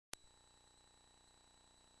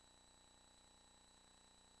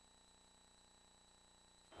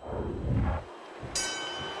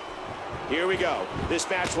Here we go. This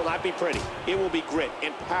match will not be pretty. It will be grit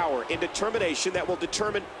and power and determination that will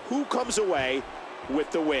determine who comes away with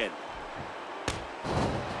the win.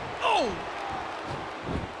 Oh!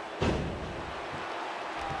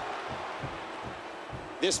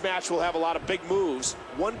 This match will have a lot of big moves.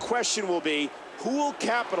 One question will be, who will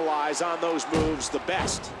capitalize on those moves the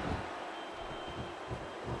best?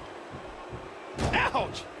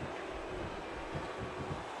 Ouch!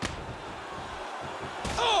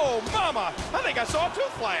 Oh, mama! I think I saw a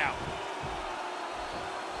tooth fly out.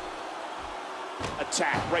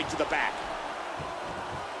 Attack right to the back.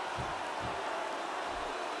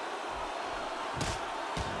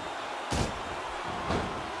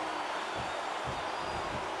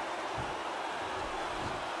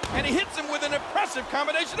 And he hits him with an impressive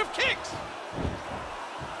combination of kicks.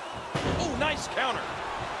 Oh, nice counter.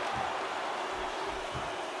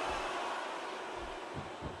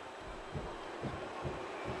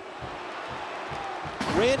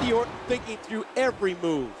 Randy Orton thinking through every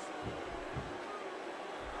move.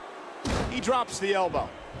 He drops the elbow.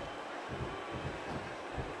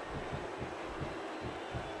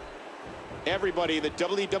 Everybody in the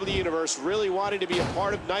WWE Universe really wanted to be a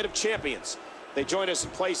part of Night of Champions. They join us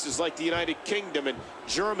in places like the United Kingdom and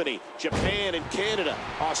Germany, Japan and Canada,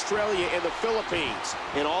 Australia and the Philippines,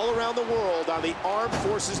 and all around the world on the Armed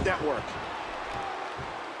Forces Network.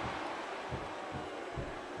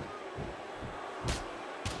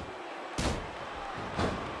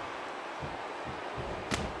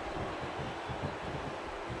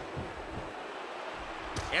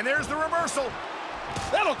 And there's the reversal.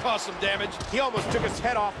 That'll cause some damage. He almost took his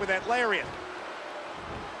head off with that lariat.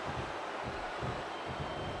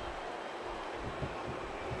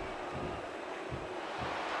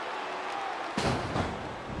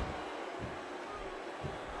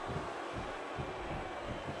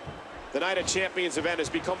 The Night of Champions event has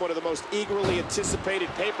become one of the most eagerly anticipated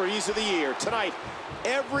pay-per-views of the year. Tonight,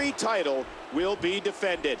 every title will be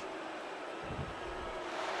defended.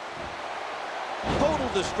 Total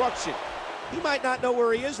destruction. He might not know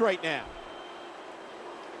where he is right now.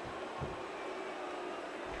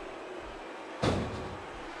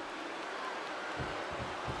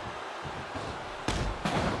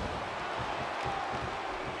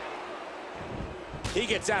 He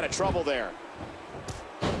gets out of trouble there.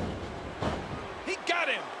 He got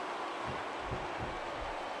him.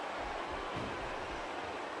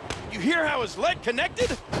 You hear how his leg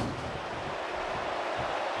connected?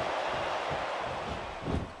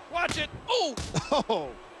 Watch it. Oh! Oh.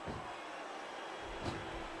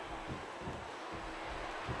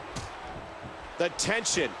 The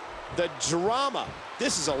tension, the drama.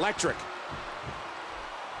 This is electric.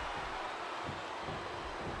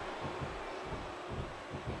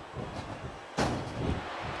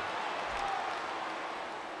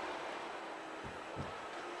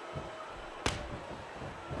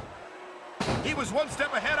 He was one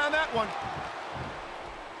step ahead on that one.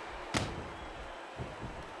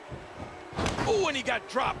 Oh, and he got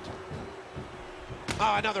dropped.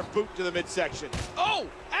 Oh, another boot to the midsection. Oh,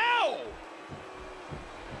 ow!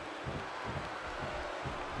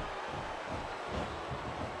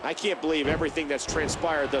 I can't believe everything that's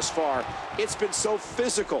transpired thus far. It's been so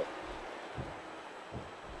physical.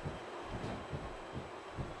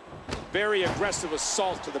 Very aggressive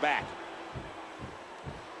assault to the back.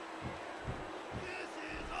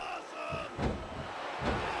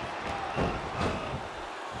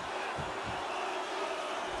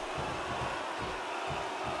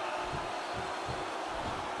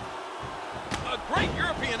 A great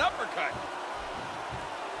European uppercut.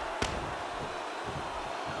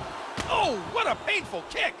 Oh, what a painful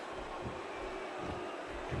kick.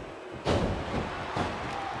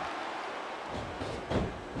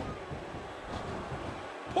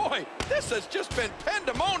 Boy, this has just been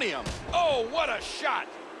pandemonium. Oh, what a shot.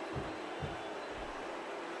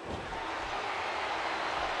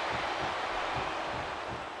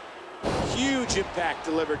 Huge impact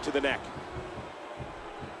delivered to the neck.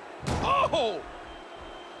 Oh!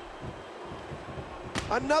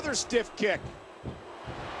 Another stiff kick.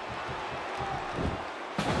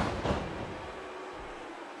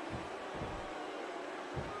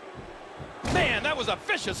 Man, that was a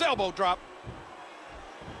vicious elbow drop.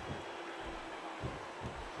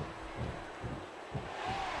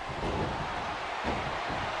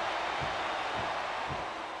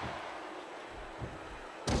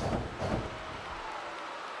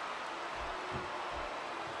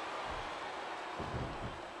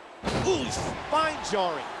 Ooh, spine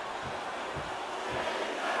jarring.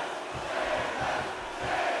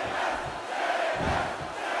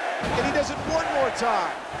 And he does it one more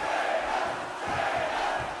time.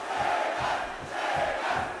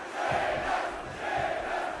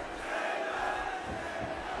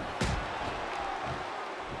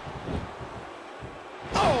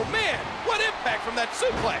 impact from that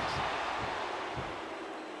suplex.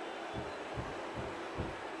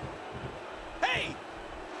 Hey!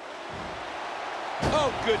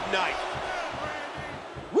 Oh, good night.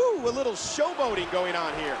 Woo, a little showboating going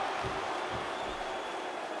on here.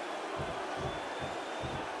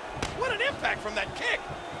 What an impact from that kick.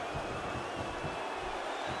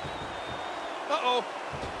 Uh-oh.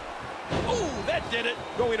 Ooh, that did it.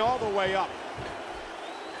 Going all the way up.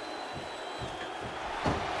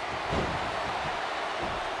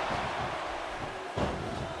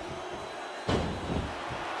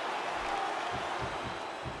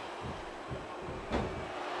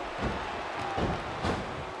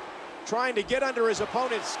 Trying to get under his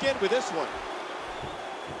opponent's skin with this one.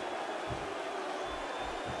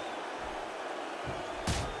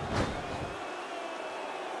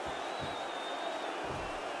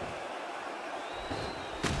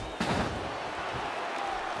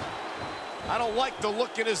 I don't like the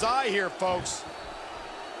look in his eye here, folks.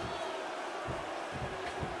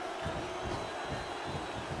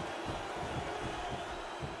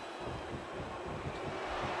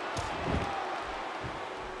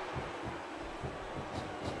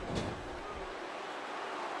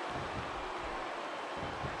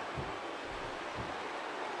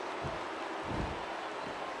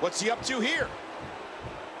 What's he up to here?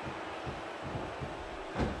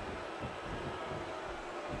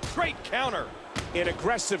 Great counter. An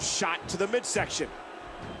aggressive shot to the midsection.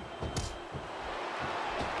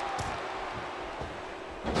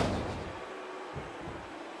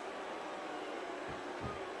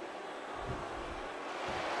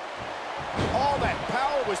 All that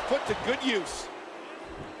power was put to good use.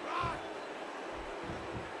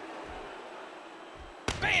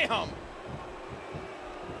 Bam!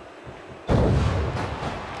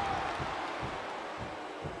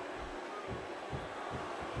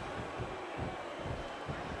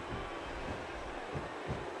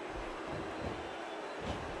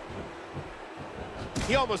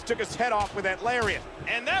 He almost took his head off with that lariat.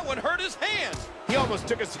 And that one hurt his hand. He almost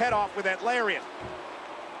took his head off with that lariat.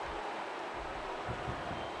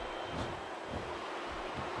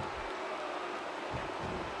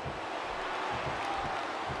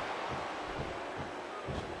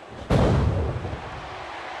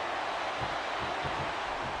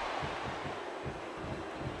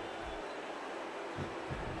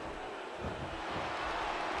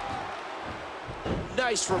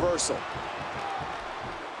 Nice reversal.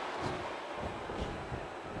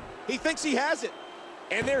 He thinks he has it.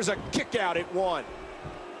 And there's a kick out at 1.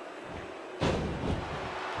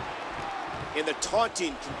 And the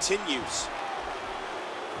taunting continues.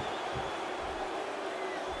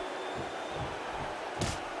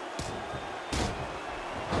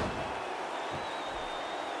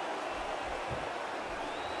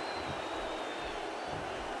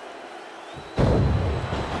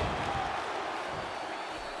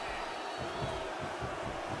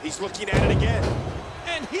 He's looking at it again.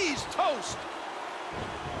 And he's toast.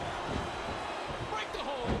 Break the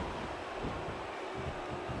hold.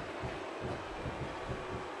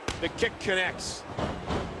 The kick connects.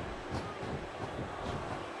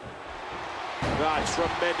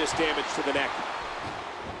 Tremendous damage to the neck.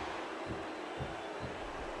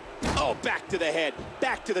 Oh, back to the head,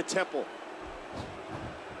 back to the temple.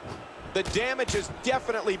 The damage has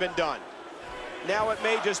definitely been done. Now it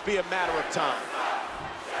may just be a matter of time.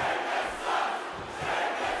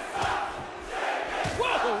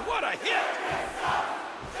 Whoa, what a hit!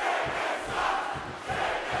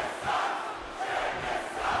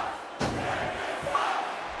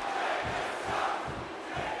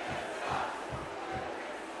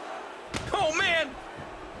 Oh, man!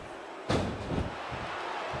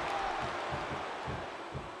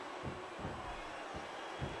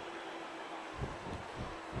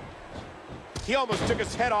 He almost took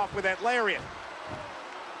his head off with that lariat.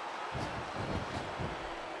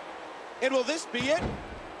 And will this be it?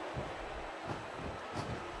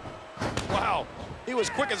 Wow, he was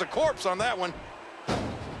quick as a corpse on that one.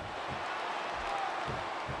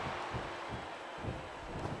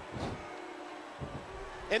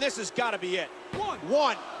 And this has got to be it. One,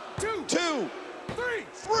 One, two, two, three.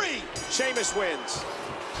 three. Sheamus wins.